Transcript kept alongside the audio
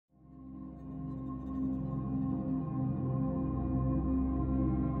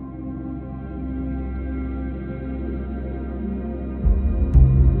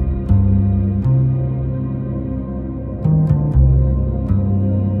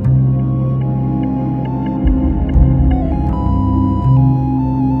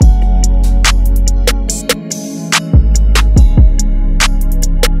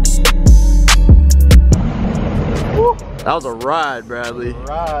That was a ride, Bradley.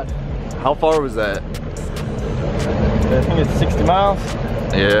 Ride. How far was that? I think it's 60 miles.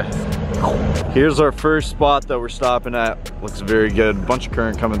 Yeah. Here's our first spot that we're stopping at. Looks very good. Bunch of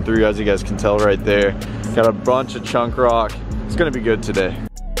current coming through, as you guys can tell right there. Got a bunch of chunk rock. It's gonna be good today.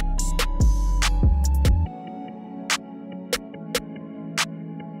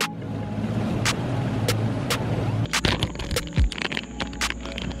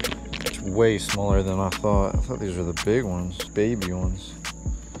 It's way smaller than I thought. I thought these were the big ones, baby ones.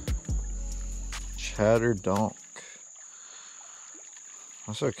 Chatter donk.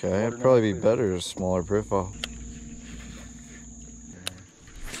 That's okay. It'd probably be better a smaller profile.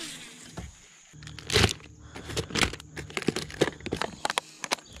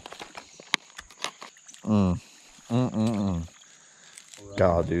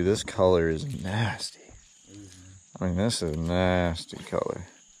 God, dude, this color is nasty. I mean, this is a nasty color.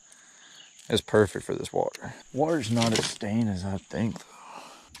 It's perfect for this water. Water's not as stained as I think, though.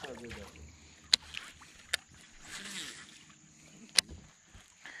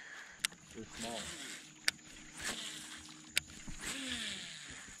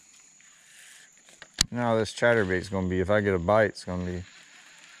 You know how this chatterbait's gonna be. If I get a bite, it's gonna be.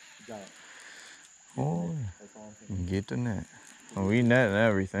 Oh, get the net. Oh, we net and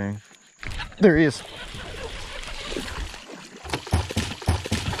everything. There he is.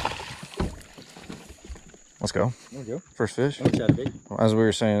 Let's go. There we go. First fish. As we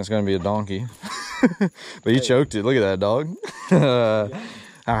were saying, it's gonna be a donkey. But you choked it. Look at that, dog.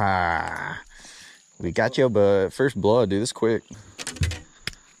 We got you, but first blood, dude. This quick.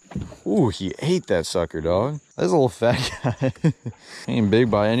 Ooh, he ate that sucker, dog. That's a little fat guy. He ain't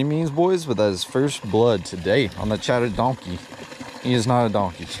big by any means, boys, but that's first blood today on the chatter donkey. He is not a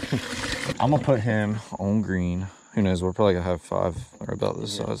donkey. I'm gonna put him on green. Who knows? We're probably gonna have 5 or about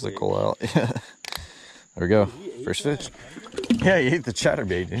this size that go out. Yeah. There we go. First fish. Yeah, he ate the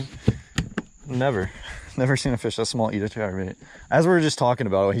chatterbait, dude. Never seen a fish that small eat a chatterbait. As we were just talking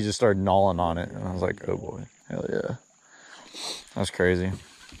about it, he just started gnawing on it, and I was like, oh boy, hell yeah. That's crazy.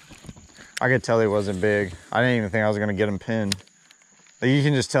 I could tell he wasn't big. I didn't even think I was gonna get him pinned. Like, you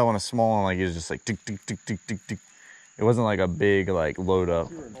can just tell when it's small and like he was just like tick tick tick tick tick tick. It wasn't like a big like load up.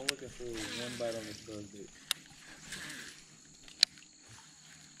 I'm looking for one bite on this buzzbait.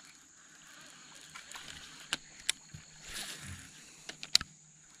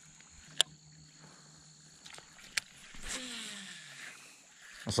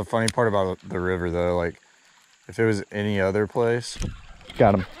 That's the funny part about the river though. Like, if it was any other place,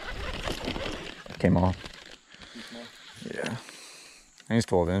 got him. Came off. Yeah. He's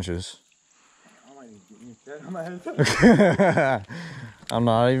 12 inches. I'm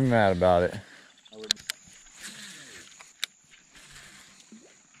not even mad about it.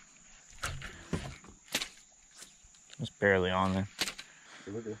 It's barely on there.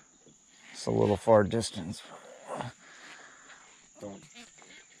 It's a little far distance.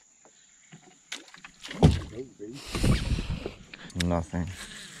 Nothing.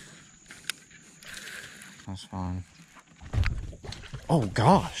 That's fine. Oh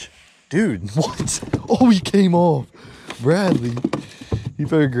gosh, dude, what? Oh, he came off. Bradley, you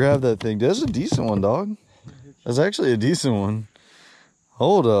better grab that thing. That's a decent one, dog. That's actually a decent one.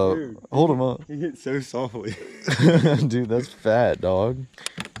 Hold up. Dude, hold him up. He hit so softly. Dude, that's fat, dog.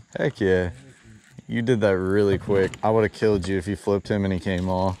 Heck yeah. You did that really quick. I would have killed you if you flipped him and he came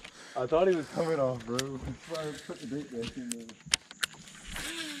off. I thought he was coming off, bro. That's why I put the bait back in there.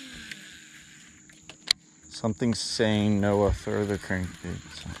 Something's saying Noah throw the crankbait.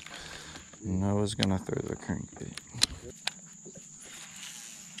 So Noah's gonna throw the crankbait.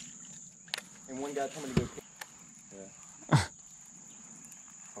 And one guy coming to go. Yeah.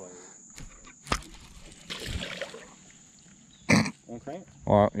 One crank?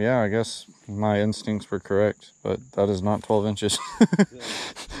 Well, yeah, I guess my instincts were correct, but that is not 12 inches.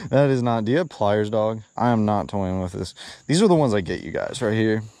 That is not. Do you have pliers, dog? I am not toying with this. These are the ones I get you guys right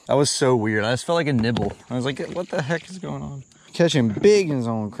here. That was so weird. I just felt like a nibble. I was like, what the heck is going on? Catching big ones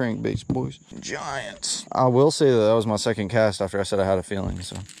on crankbaits, boys. Giants. I will say that was my second cast after I said I had a feeling,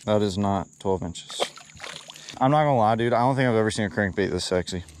 so that is not 12 inches. I'm not gonna lie, dude. I don't think I've ever seen a crankbait this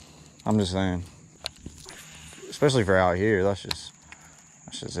sexy. I'm just saying. Especially for out here. That's just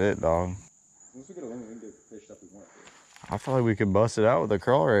it, dog. I feel like we could bust it out with a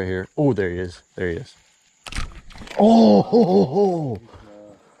crawl right here. Oh, there he is. There he is. Oh,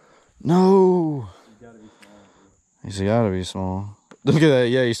 no. He's gotta be small. Look at that.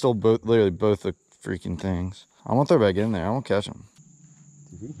 Yeah, he stole literally both the freaking things. I'm gonna throw back in there. I'm gonna catch him.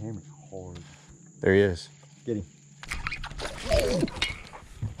 Dude, he hammers hard. There he is. Get him.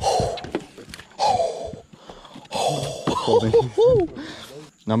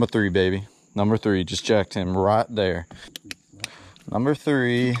 Number 3, baby. Number 3. Just checked him right there. Number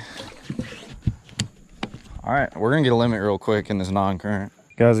 3. All right, we're gonna get a limit real quick in this non-current.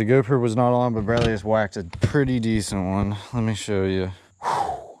 Guys, the GoPro was not on, but Bradley has whacked a pretty decent one. Let me show you.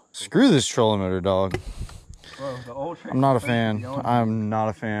 Whew. Screw this trolling motor, dog. Bro, I'm not a fan. I'm not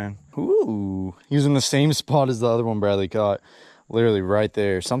a fan. Ooh, he's in the same spot as the other one Bradley caught. Literally right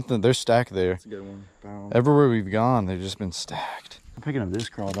there. Something, they're stacked there. That's a good one. Bound. Everywhere we've gone, they've just been stacked. I'm picking up this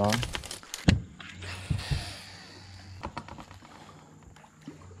crawl, dog.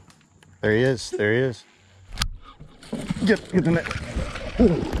 There he is. There he is. Get the net.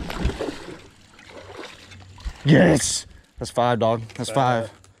 Ooh. Yes. That's 5, dog. That's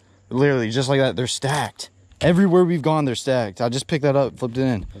 5. Literally, just like that. They're stacked. Everywhere we've gone, they're stacked. I just picked that up, flipped it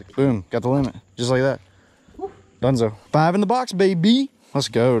in. Boom. Got the limit. Just like that. Dunzo. 5 in the box, baby. Let's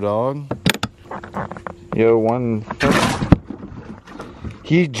go, dog. Yo, one.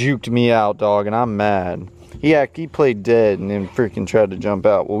 He juked me out, dog, and I'm mad. He played dead and then freaking tried to jump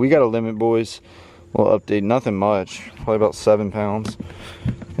out. Well, we got a limit, boys. We'll update. Nothing much. Probably about 7 pounds.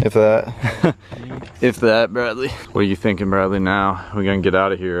 If that. If that, Bradley. What are you thinking, Bradley, now? We're gonna get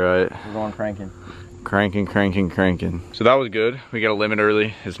out of here, right? We're going cranking. Cranking. So that was good. We got a limit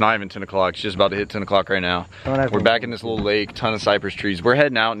early. It's not even 10 o'clock. It's just about to hit 10 o'clock right now. We're back in this little lake, ton of cypress trees. We're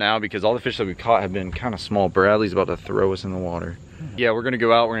heading out now because all the fish that we caught have been kind of small. Bradley's about to throw us in the water. Yeah, we're gonna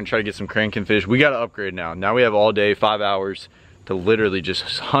go out. We're gonna try to get some cranking fish. We gotta upgrade now. Now we have all day, 5 hours to literally just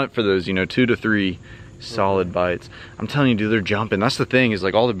hunt for those, you know, 2 to 3 solid bites. I'm telling you, dude, they're jumping. That's the thing, is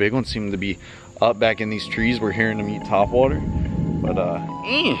like all the big ones seem to be up back in these trees. We're hearing them eat top water. But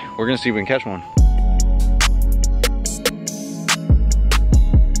we're gonna see if we can catch one.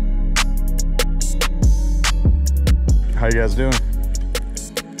 How you guys doing?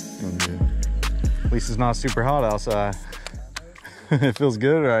 Doing good. At least it's not super hot outside. It feels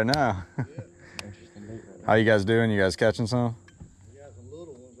good right now. How you guys doing? You guys catching some? We got some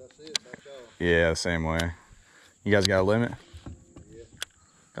little ones, that's it, that's all. Yeah, same way. You guys got a limit? Yeah.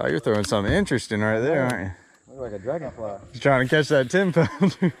 Oh, you're throwing something interesting right there, aren't you? Look like a dragonfly. Just trying to catch that 10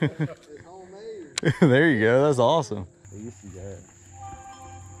 pounder. It's homemade. There you go, that's awesome. You see that.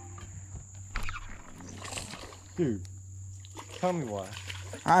 Dude, tell me why.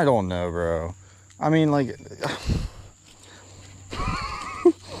 I don't know, bro. I mean, like,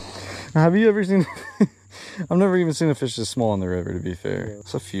 have you ever seen, I've never even seen a fish this small in the river, to be fair.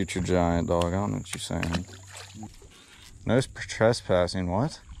 It's a future giant, dog. I don't know what you're saying. No trespassing,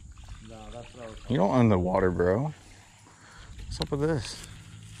 what? No, that's what I was You don't own the water, bro. What's up with this?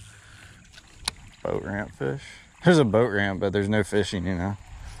 Boat ramp fish? There's a boat ramp, but there's no fishing, you know.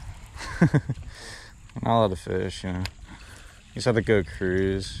 Not a lot of fish, you know. You just have to go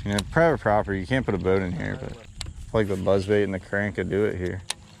cruise. You know, private property, you can't put a boat in here, but I feel like the buzzbait and the crank could do it here.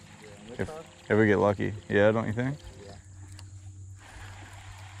 If we get lucky. Yeah, don't you think? Yeah.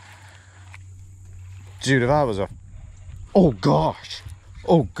 Dude, if I was a... Oh, gosh.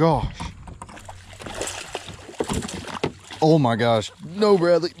 Oh, gosh. Oh, my gosh. No,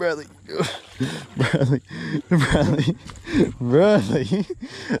 Bradley. Bradley.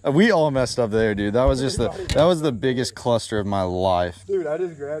 We all messed up there, dude. That was just that was the biggest cluster of my life. Dude, I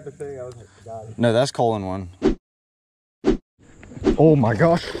just grabbed the thing. I was like, got it. No, that's Colin one. Oh my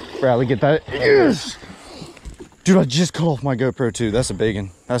gosh. Bradley, get that. Yes. Dude, I just cut off my GoPro too. That's a big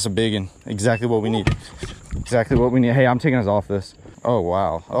one. That's a big one. Exactly what we need. Exactly what we need. Hey, I'm taking us off this. Oh,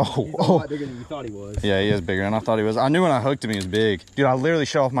 wow. He's a lot bigger than you thought he was. Yeah, he is bigger than I thought he was. I knew when I hooked him he was big. Dude, I literally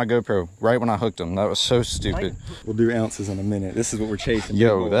shut off my GoPro right when I hooked him. That was so stupid. We'll do ounces in a minute. This is what we're chasing.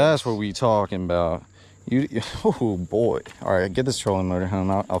 Yo, that's what we talking about. Oh boy. All right, get this trolling motor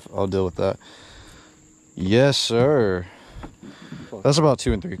home. I'll deal with that. Yes, sir. That's about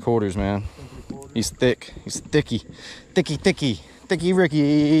 2 3/4, man. He's thick. He's thicky. Thicky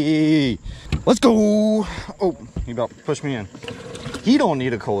Ricky. Let's go. Oh, he about to push me in. He don't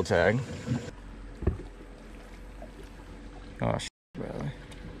need a cold tag. Gosh, Bradley.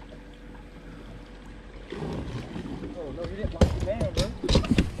 Oh, no, you didn't lock it down, bro.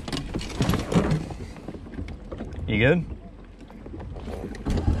 You good?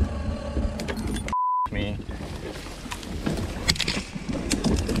 Me.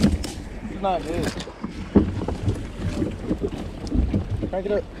 It's not good. Crank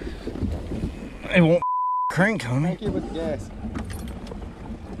it up. It won't crank, homie. Crank it with the gas.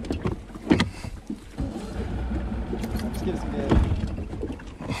 Let's get some gas.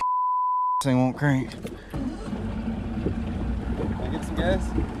 This thing won't crank. Can I get some gas?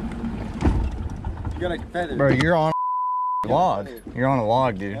 You got a feather. Bro, you're on a log. You're on a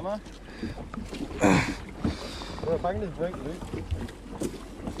log, dude. Am I? Bro, if I can just break loose.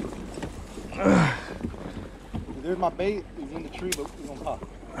 There's my bait. He's in the tree, but he's gonna pop.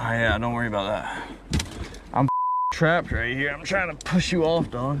 Oh yeah, don't worry about that. I'm trapped right here. I'm trying to push you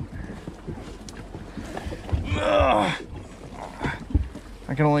off, dog. Ugh.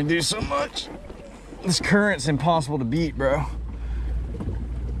 I can only do so much. This current's impossible to beat, bro.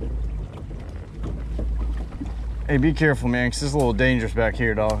 Hey, be careful, man, because it's a little dangerous back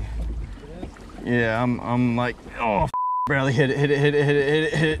here, dog. Yeah, I'm like, oh, Bradley, hit it, hit it, hit it, hit it, hit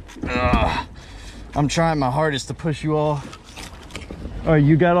it, hit it. Ugh. I'm trying my hardest to push you off. All right,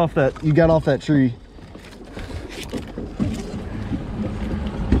 you got off that tree.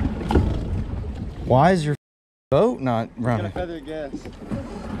 Why is your boat not running? Got a feather gas.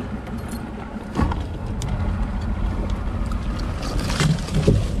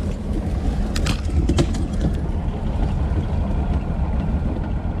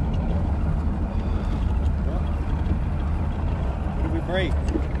 What did we break?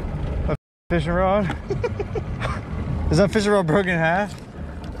 A fishing rod? Is that fishing rod broken in half?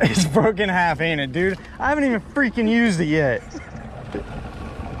 It's broken in half, ain't it, dude? I haven't even freaking used it yet.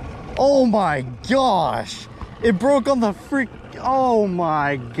 Oh my gosh. It broke on the freak. Oh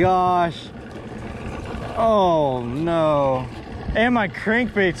my gosh. Oh no. And my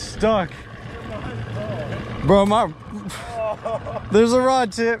crankbait's stuck. Bro, there's a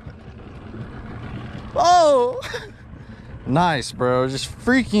rod tip. Oh. Nice, bro. Just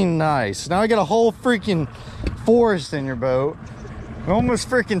freaking nice. Now I got a whole freaking forest in your boat. We almost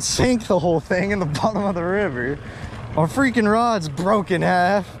freaking sink the whole thing in the bottom of the river. Our freaking rod's broke in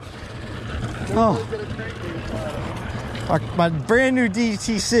half. Oh, my brand new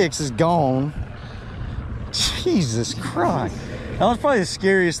DT6 is gone. Jesus Christ. That was probably the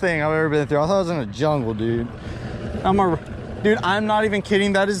scariest thing I've ever been through. I thought I was in a jungle, dude. Dude, I'm not even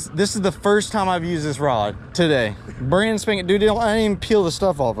kidding. This is the first time I've used this rod today. Brand spanking, dude, I didn't even peel the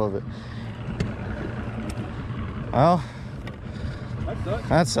stuff off of it. Well,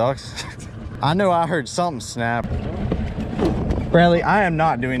 that sucks. I know I heard something snap. Bradley, I am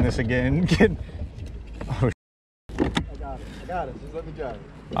not doing this again. Oh, I got it. Just let me drive it.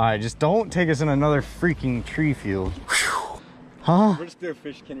 all right, just don't take us in another freaking tree field. Huh? We're just gonna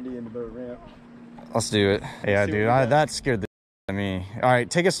fish Kennedy in the boat ramp. Let's do it. Yeah, dude, that scared the out of me. All right,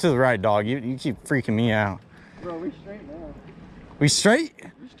 take us to the right, dog. You keep freaking me out. Bro, we straight now. We straight?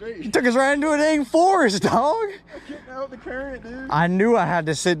 We straight. You took us right into a dang forest, dog. I can't out the current, dude. I knew I had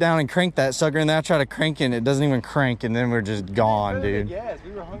to sit down and crank that sucker, and then I try to crank it, and it doesn't even crank, and then we're just gone, dude. Yes,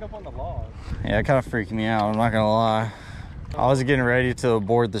 we were hung up on the log. Yeah, it kind of freaked me out, I'm not gonna lie. I was getting ready to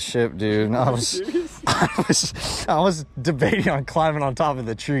board the ship, dude. And I was debating on climbing on top of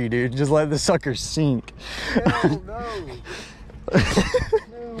the tree, dude. Just let the sucker sink. Hell no.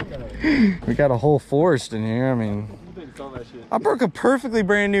 We got a whole forest in here. I mean, I broke a perfectly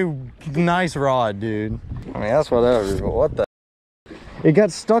brand new, nice rod, dude. I mean, that's whatever, but what the? It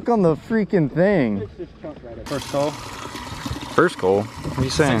got stuck on the freaking thing. First call. First coal? What are you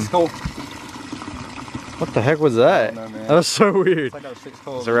saying? Sixth call. What the heck was that? I don't know, man. That was so weird. It's like our 6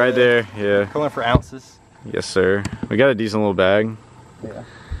 calls. So right there, yeah. Calling for ounces. Yes, sir. We got a decent little bag. Yeah.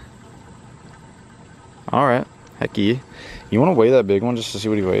 All right. Heck yeah. You want to weigh that big one just to see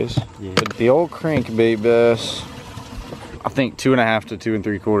what he weighs? Yeah. But the old crankbait bass, I think 2.5 to 2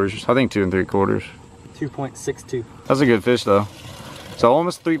 3/4. I think 2 3/4. 2.62. That's a good fish though. So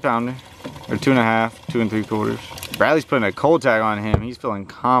almost 3-pounder, or 2.5, 2 3/4. Bradley's putting a cold tag on him. He's feeling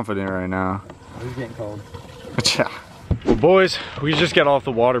confident right now. He's getting cold. Well, boys, we just got off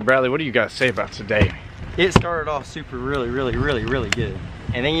the water. Bradley, what do you got to say about today? It started off super really good.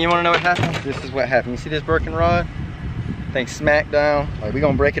 And then you want to know what happened? This is what happened. You see this broken rod? Thing smacked down. Like, we're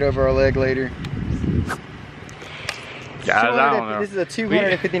going to break it over our leg later. Guys, I don't know. This is a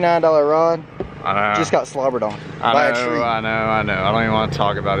 $259 rod. I know. Just got slobbered on. I know. I don't even want to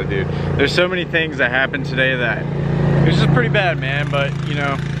talk about it, dude. There's so many things that happened today that it was just pretty bad, man. But, you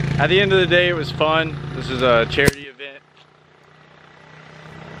know, at the end of the day, it was fun. This is a charity event.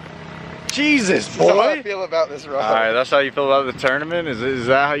 Jesus, boy. That's how I feel about this rod. All right, that's how you feel about the tournament? Is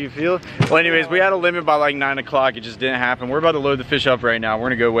that how you feel? Well, anyways, we had a limit by like 9 o'clock. It just didn't happen. We're about to load the fish up right now. We're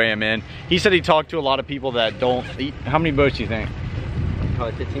gonna go weigh him in. He said he talked to a lot of people that don't eat. How many boats do you think?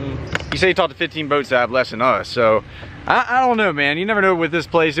 Probably 15. He said he talked to 15 boats that have less than us. So I don't know, man. You never know with this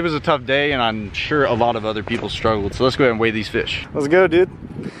place. It was a tough day, and I'm sure a lot of other people struggled. So let's go ahead and weigh these fish. Let's go, dude.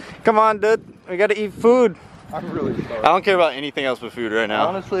 Come on, dude. We gotta eat food. I'm really sorry. I don't care about anything else but food right now.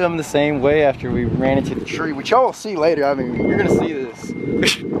 Honestly, I'm the same way after we ran into the tree, which y'all will see later. I mean, you're gonna see this.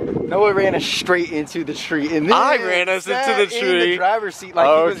 Noah ran us straight into the tree, and then I ran us into the tree. In the driver's seat, like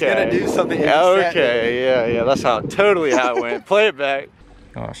he was gonna do something. And Okay, yeah, that's totally how it went. Play it back.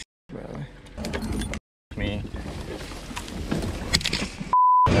 Oh shit, brother. Me.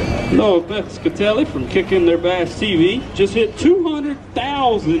 Hello, Beth Scatelli from Kicking Their Bass TV. Just hit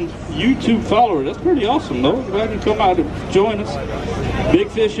 200,000 YouTube followers. That's pretty awesome, though. Go ahead and come out and join us. Big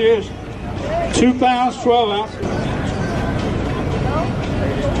fish here is 2 pounds, 12 ounces.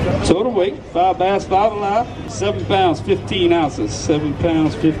 Total weight, 5 bass, 5 alive, 7 pounds, 15 ounces. 7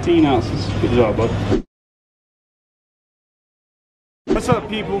 pounds, 15 ounces. Good job, bud. What's up,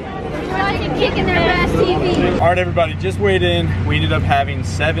 people? You're watching Kicking Their Bass TV. All right, everybody, just weighed in. We ended up having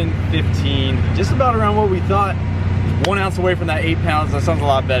 715, just about around what we thought. 1 ounce away from that 8 pounds. That sounds a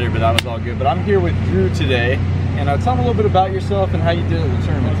lot better, but that was all good. But I'm here with Drew today, and tell me a little bit about yourself and how you did at the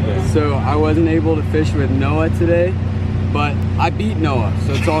tournament today. So I wasn't able to fish with Noah today, but I beat Noah,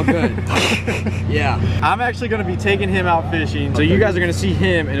 so it's all good. Yeah. I'm actually gonna be taking him out fishing, so you guys are gonna see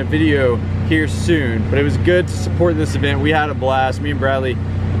him in a video here soon. But it was good to support this event. We had a blast. Me and Bradley,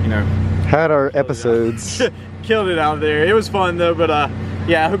 you know, Had our episodes. killed it out there. It was fun though, but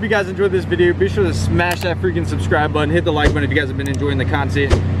yeah, I hope you guys enjoyed this video. Be sure to smash that freaking subscribe button, hit the like button if you guys have been enjoying the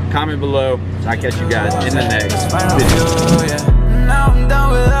content. Comment below. I'll catch you guys in the next video. Now I'm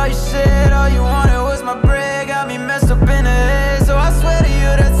done with all your shit. All you wanted was my bread. Got me messed up in the head. So I swear to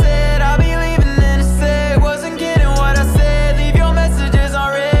you that's it. I'll be leaving in a sec. Wasn't getting what I said. Leave your messages on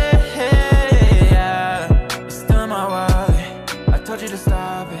red. Yeah, it's still in my wallet. I told you to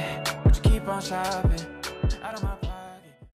stop it, but you keep on shopping.